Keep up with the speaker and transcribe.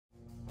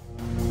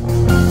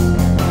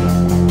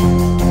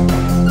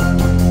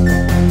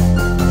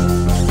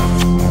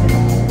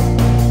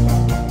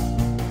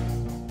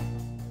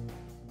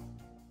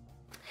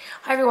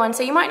everyone.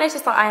 So you might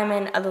notice that I am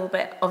in a little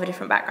bit of a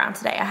different background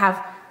today. I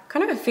have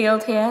kind of a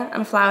field here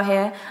and a flower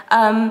here.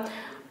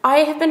 I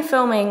have been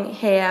filming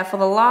here for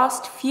the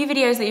last few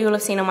videos that you will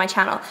have seen on my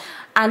channel.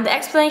 And the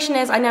explanation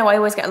is, I know I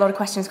always get a lot of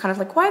questions kind of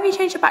like, why have you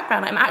changed your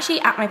background? I'm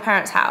actually at my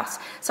parents' house.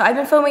 So I've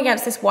been filming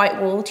against this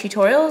white wall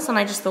tutorials, and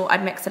I just thought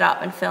I'd mix it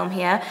up and film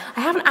here. I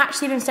haven't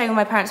actually been staying with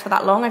my parents for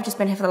that long. I've just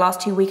been here for the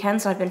last 2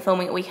 weekends, so I've been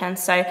filming at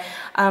weekends. So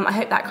I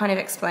hope that kind of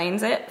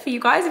explains it for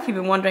you guys if you've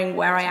been wondering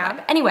where I am.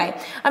 Anyway,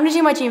 I'm gonna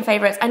do my June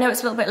favorites. I know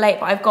it's a little bit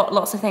late, but I've got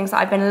lots of things that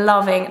I've been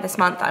loving this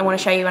month that I wanna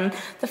show you. And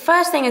the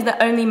first thing is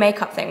the only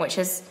makeup thing, which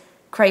is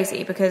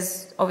crazy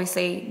because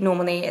obviously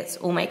normally it's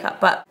all makeup,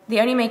 but the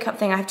only makeup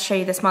thing I have to show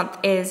you this month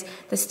is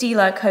the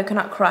Stila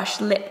Coconut Crush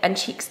Lip and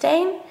Cheek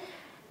Stain,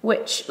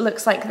 which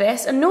looks like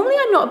this. And normally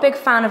I'm not a big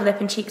fan of lip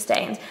and cheek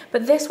stains,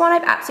 but this one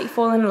I've absolutely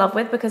fallen in love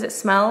with because it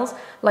smells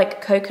like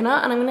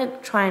coconut, and I'm gonna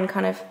try and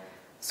kind of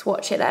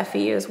swatch it there for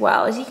you as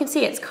well. As you can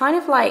see, it's kind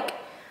of like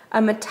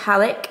a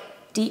metallic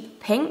deep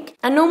pink,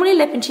 and normally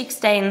lip and cheek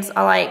stains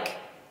are like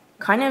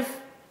kind of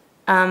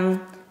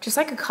just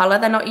like a color.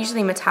 They're not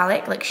usually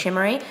metallic, like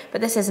shimmery,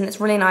 but this isn't.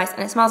 It's really nice,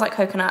 and it smells like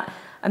coconut.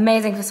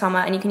 Amazing for summer,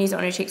 and you can use it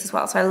on your cheeks as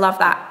well, so I love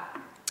that.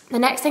 The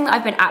next thing that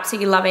I've been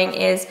absolutely loving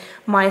is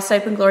my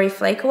Soap & Glory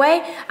Flake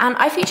Away, and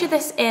I featured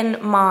this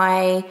in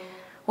my,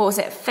 what was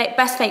it,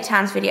 Best Fake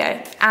Tans video,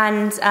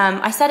 and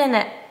I said in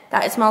it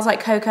that it smells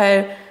like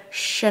Coco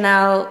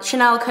Chanel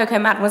Coco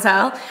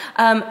Mademoiselle,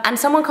 and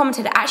someone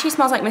commented it actually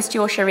smells like Miss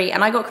Dior Cherie,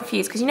 and I got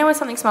confused because you know when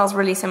something smells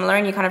really similar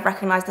and you kind of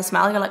recognize the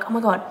smell, you're like, oh my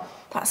god,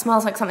 that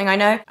smells like something I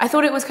know. I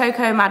thought it was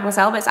Coco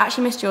Mademoiselle, but it's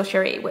actually Miss Dior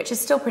Cherie, which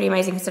is still pretty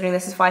amazing considering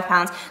this is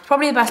 £5. It's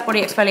probably the best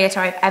body exfoliator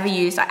I've ever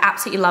used. I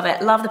absolutely love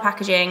it. Love the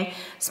packaging.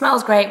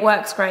 Smells great,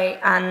 works great,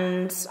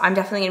 and I'm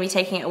definitely gonna be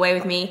taking it away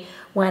with me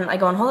when I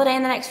go on holiday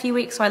in the next few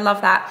weeks, so I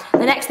love that. The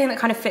next thing that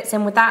kind of fits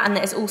in with that, and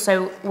that is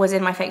also was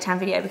in my fake tan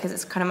video because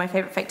it's kind of my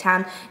favorite fake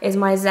tan, is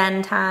my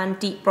Zen Tan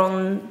Deep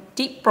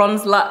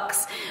Bronze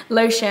Luxe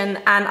lotion,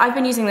 and I've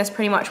been using this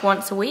pretty much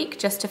once a week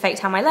just to fake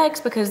tan my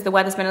legs because the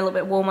weather's been a little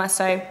bit warmer,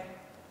 so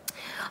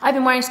I've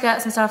been wearing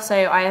skirts and stuff,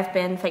 so I have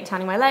been fake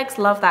tanning my legs.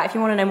 Love that. If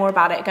you want to know more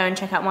about it, go and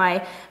check out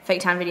my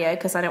fake tan video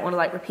because I don't want to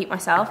like repeat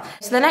myself.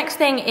 So the next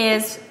thing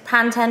is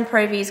Pantene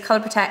Pro V's Color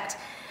Protect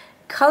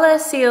Color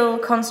Seal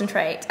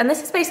Concentrate, and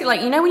this is basically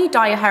like, you know when you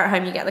dye your hair at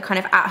home, you get the kind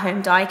of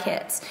at-home dye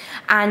kits,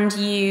 and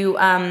you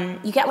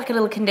get like a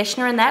little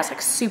conditioner in there. It's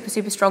like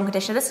super strong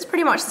conditioner. This is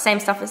pretty much the same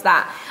stuff as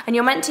that, and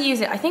you're meant to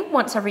use it I think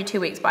once every 2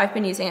 weeks, but I've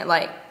been using it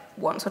like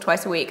once or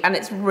twice a week, and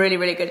it's really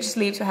good. It just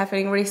leaves your hair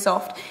feeling really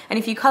soft, and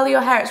if you color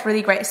your hair, it's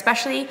really great,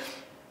 especially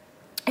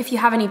if you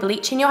have any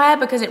bleach in your hair,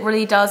 because it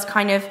really does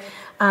kind of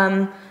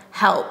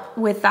help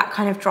with that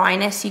kind of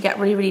dryness. You get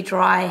really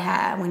dry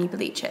hair when you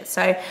bleach it.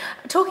 So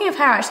talking of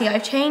hair, actually,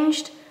 I've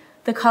changed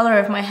the color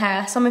of my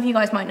hair. Some of you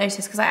guys might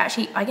notice because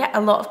I get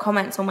a lot of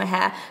comments on my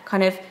hair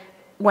kind of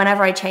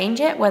whenever I change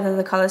it, whether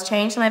the color's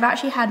changed, and I've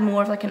actually had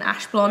more of like an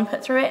ash blonde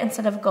put through it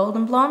instead of a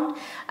golden blonde,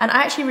 and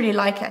I actually really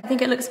like it. I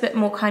think it looks a bit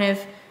more kind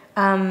of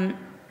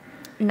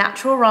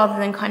natural rather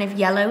than kind of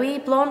yellowy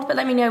blonde, but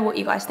let me know what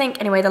you guys think.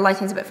 Anyway, the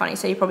lighting's a bit funny,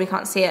 so you probably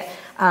can't see it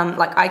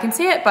like I can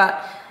see it,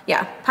 but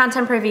yeah,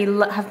 Pantene Pro V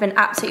have been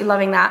absolutely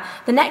loving that.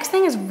 The next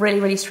thing is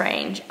really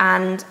strange,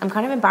 and I'm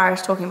kind of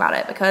embarrassed talking about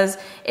it because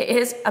it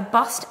is a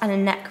bust and a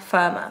neck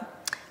firmer,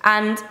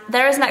 and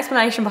there is an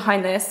explanation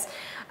behind this.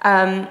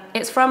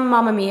 It's from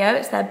Mamma Mia.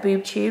 It's their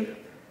boob tube.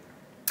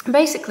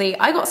 Basically,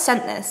 I got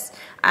sent this,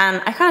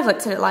 and I kind of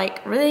looked at it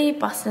like, really,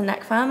 bust and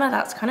neck firmer?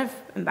 That's kind of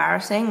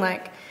embarrassing,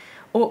 like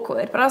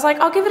awkward, but I was like,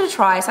 I'll give it a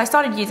try. So I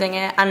started using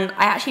it, and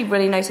I actually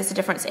really noticed a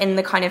difference in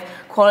the kind of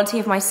quality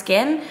of my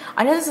skin.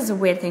 I know this is a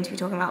weird thing to be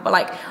talking about, but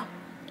like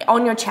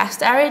on your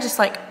chest area, just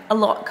like a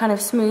lot kind of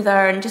smoother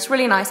and just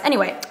really nice.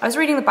 Anyway, I was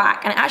reading the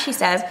back, and it actually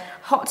says,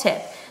 hot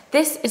tip,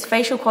 this is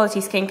facial quality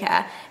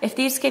skincare. If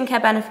these are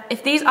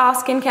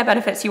skincare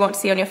benefits you want to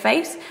see on your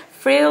face,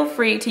 feel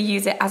free to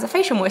use it as a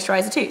facial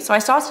moisturizer too. So I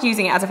started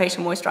using it as a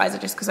facial moisturizer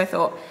just because I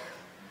thought,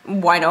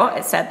 why not?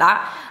 It said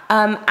that.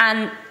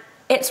 And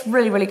it's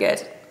really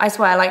good. I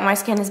swear, like my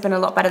skin has been a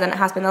lot better than it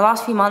has been the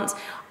last few months.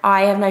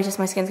 I have noticed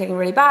my skin's getting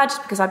really bad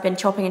just because I've been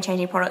chopping and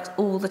changing products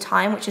all the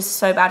time, which is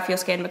so bad for your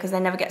skin because they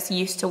never gets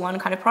used to one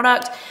kind of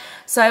product.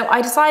 So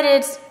I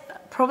decided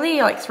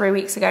probably like 3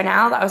 weeks ago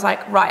now that I was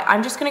like, right,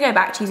 I'm just gonna go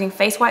back to using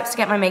face wipes to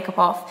get my makeup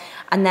off,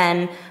 and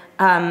then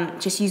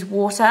just use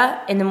water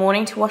in the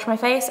morning to wash my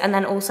face, and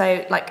then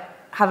also like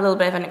have a little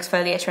bit of an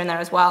exfoliator in there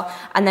as well,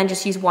 and then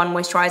just use one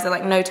moisturizer,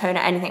 like no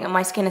toner, anything, and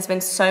my skin has been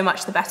so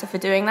much the better for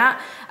doing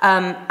that,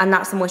 and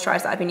that's the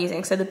moisturizer that I've been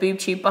using. So the Boob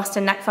Tube Bust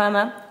and Neck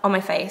Firmer on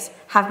my face,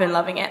 have been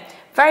loving it.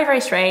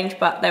 Very strange,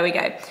 but there we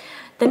go.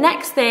 The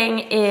next thing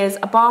is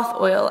a bath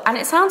oil, and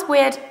it sounds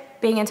weird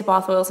being into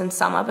bath oils in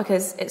summer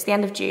because it's the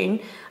end of June.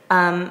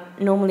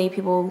 Normally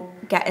people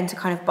get into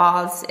kind of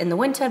baths in the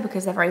winter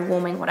because they're very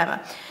warming, whatever.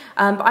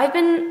 But I've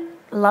been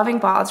loving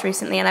baths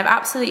recently, and I've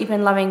absolutely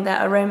been loving the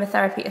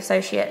Aromatherapy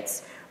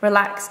Associates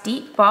Relax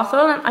Deep Bath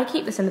Oil, and I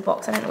keep this in the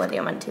box. I don't know whether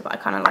you're meant to, but I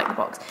kind of like the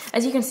box.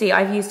 As you can see,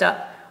 I've used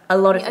up a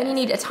lot of, you only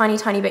need a tiny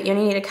bit, you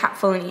only need a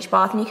capful in each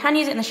bath, and you can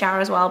use it in the shower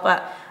as well, but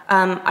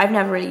I've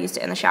never really used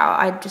it in the shower.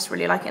 I just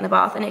really like it in the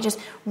bath, and it just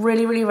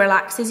really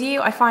relaxes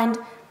you. I find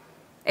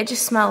it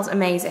just smells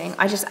amazing.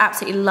 I just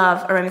absolutely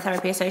love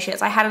Aromatherapy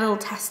Associates. I had a little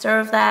tester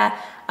of their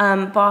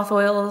bath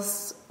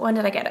oils. When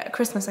did I get it? At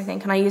Christmas, I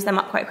think, and I used them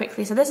up quite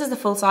quickly. So this is the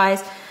full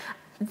size.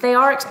 They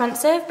are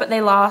expensive, but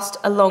they last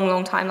a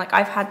long time. Like,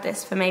 I've had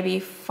this for maybe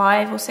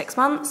 5 or 6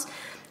 months,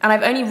 and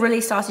I've only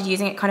really started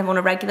using it kind of on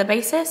a regular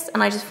basis,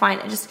 and I just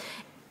find it just,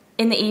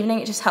 in the evening,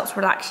 it just helps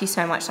relax you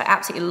so much. So I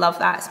absolutely love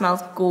that. It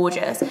smells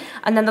gorgeous.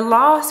 And then the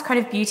last kind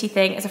of beauty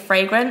thing is a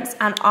fragrance,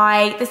 and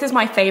this is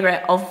my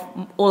favorite of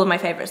all of my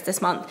favorites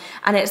this month,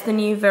 and it's the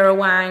new Vera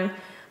Wang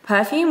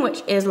perfume,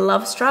 which is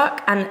Love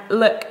Struck. And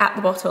look at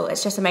the bottle,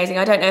 it's just amazing.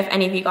 I don't know if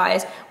any of you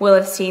guys will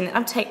have seen it.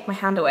 I'll take my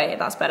hand away,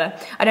 that's better.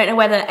 I don't know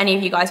whether any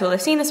of you guys will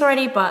have seen this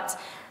already, but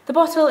the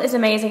bottle is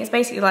amazing. It's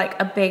basically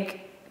like a big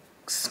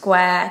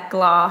square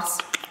glass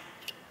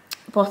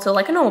bottle,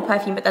 like a normal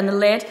perfume, but then the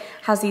lid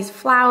has these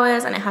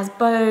flowers and it has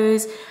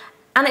bows,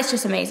 and it's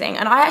just amazing.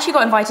 And I actually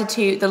got invited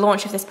to the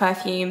launch of this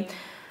perfume,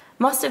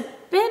 must have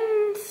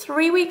been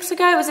 3 weeks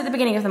ago. It was at the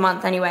beginning of the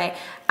month anyway,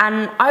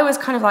 and I was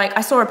kind of like,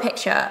 I saw a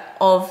picture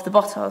of the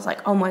bottle, I was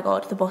like, oh my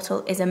god, the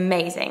bottle is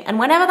amazing. And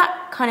whenever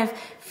that kind of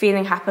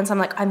feeling happens, I'm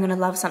like, I'm gonna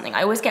love something.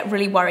 I always get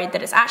really worried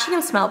that it's actually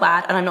gonna smell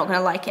bad and I'm not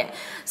gonna like it.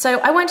 So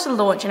I went to the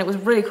launch, and it was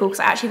really cool because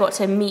I actually got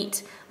to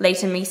meet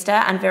Leighton Meester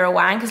and Vera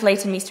Wang, because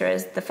Leighton Meester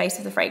is the face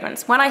of the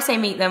fragrance. When I say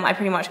meet them, I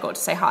pretty much got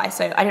to say hi,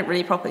 so I didn't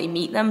really properly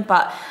meet them,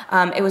 but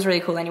it was really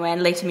cool anyway,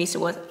 and Leighton Meester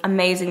was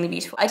amazingly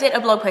beautiful. I did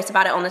a blog post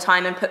about it on the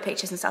time and put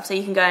pictures and stuff, so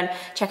you can go and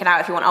check it out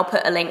if you want. I'll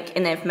put a link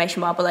in the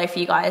information bar below for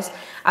you guys,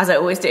 as I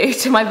always do,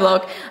 to my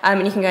blog,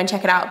 and you can go and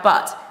check it out.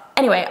 But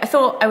anyway, I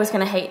thought I was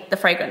gonna hate the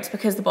fragrance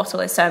because the bottle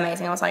is so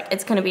amazing. I was like,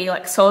 it's gonna be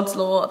like sod's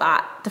law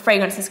that the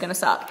fragrance is gonna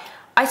suck.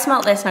 I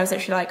smelled this and I was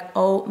literally like,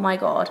 oh my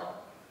god.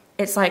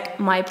 It's like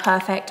my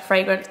perfect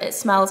fragrance. It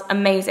smells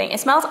amazing. It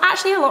smells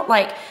actually a lot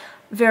like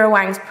Vera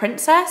Wang's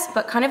Princess,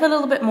 but kind of a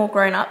little bit more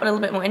grown up, a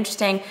little bit more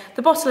interesting.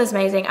 The bottle is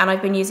amazing, and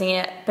I've been using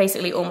it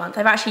basically all month.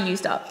 I've actually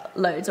used up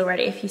loads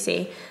already, if you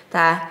see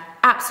there.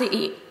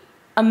 Absolutely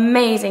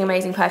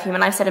amazing perfume,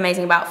 and I've said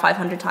amazing about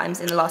 500 times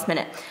in the last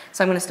minute,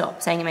 so I'm gonna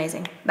stop saying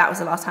amazing. That was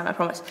the last time, I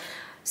promise.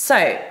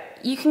 So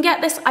you can get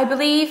this, I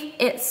believe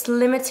it's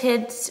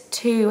limited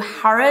to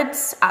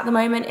Harrods at the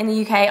moment in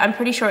the UK. I'm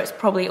pretty sure it's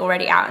probably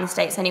already out in the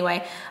States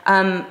anyway.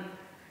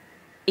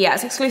 Yeah,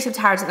 it's exclusive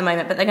to Harrods at the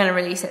moment, but they're gonna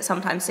release it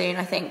sometime soon,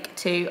 I think,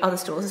 to other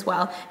stores as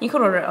well. You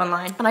could order it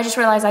online. And I just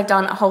realized I've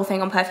done a whole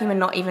thing on perfume and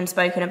not even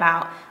spoken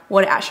about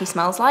what it actually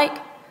smells like.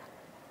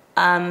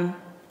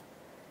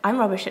 I'm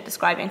rubbish at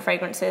describing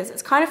fragrances.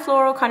 It's kind of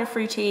floral, kind of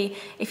fruity.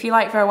 If you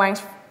like Vera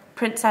Wang's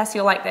Princess,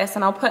 you'll like this,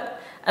 and I'll put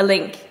a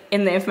link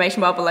in the information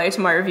bar below to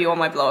my review on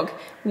my blog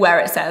where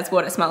it says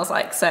what it smells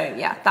like. So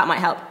yeah, that might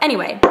help.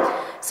 Anyway,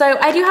 so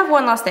I do have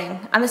one last thing,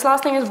 and this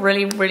last thing is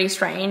really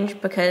strange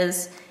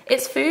because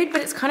it's food, but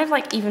it's kind of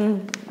like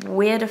even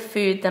weirder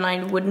food than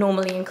I would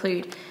normally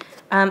include,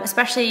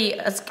 especially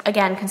as,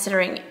 again,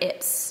 considering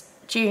it's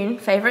June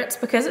favorites,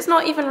 because it's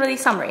not even really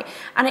summery,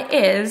 and it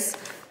is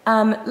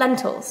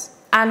lentils.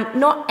 And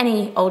not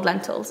any old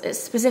lentils, it's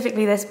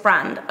specifically this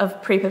brand of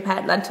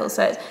pre-prepared lentils.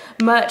 So it's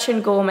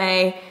Merchant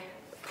Gourmet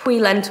Puy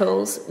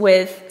lentils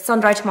with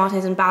sun-dried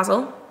tomatoes and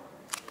basil.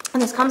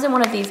 And this comes in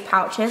one of these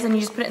pouches, and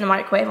you just put it in the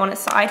microwave on its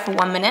side for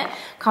 1 minute.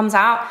 Comes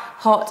out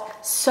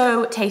hot,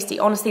 so tasty.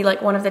 Honestly,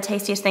 like one of the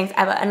tastiest things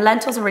ever. And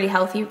lentils are really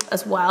healthy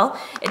as well.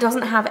 It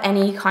doesn't have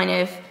any kind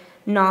of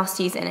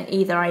nasties in it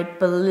either, I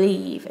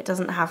believe. It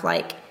doesn't have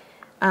like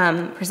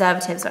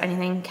preservatives or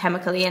anything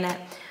chemically in it.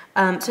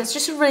 So it's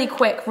just a really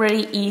quick,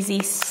 really easy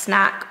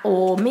snack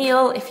or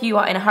meal if you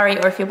are in a hurry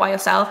or if you're by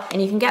yourself.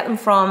 And you can get them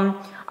from,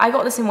 I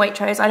got this in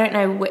Waitrose. I don't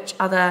know which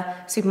other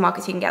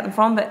supermarkets you can get them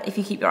from, but if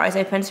you keep your eyes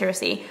open,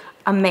 seriously,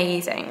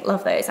 amazing.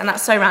 Love those. And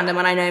that's so random,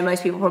 and I know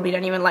most people probably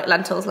don't even like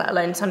lentils, let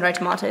alone sun-dried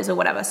tomatoes or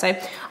whatever. So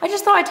I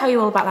just thought I'd tell you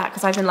all about that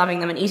because I've been loving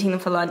them and eating them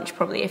for lunch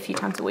probably a few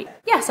times a week.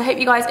 Yes, I hope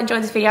you guys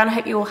enjoyed this video, and I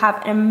hope you all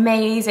have an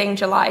amazing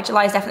July.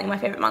 July is definitely my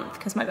favorite month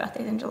because my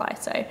birthday's in July,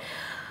 so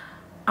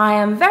I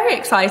am very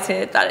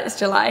excited that it's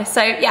July.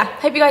 So yeah,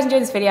 hope you guys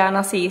enjoyed this video, and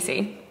I'll see you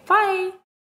soon. Bye!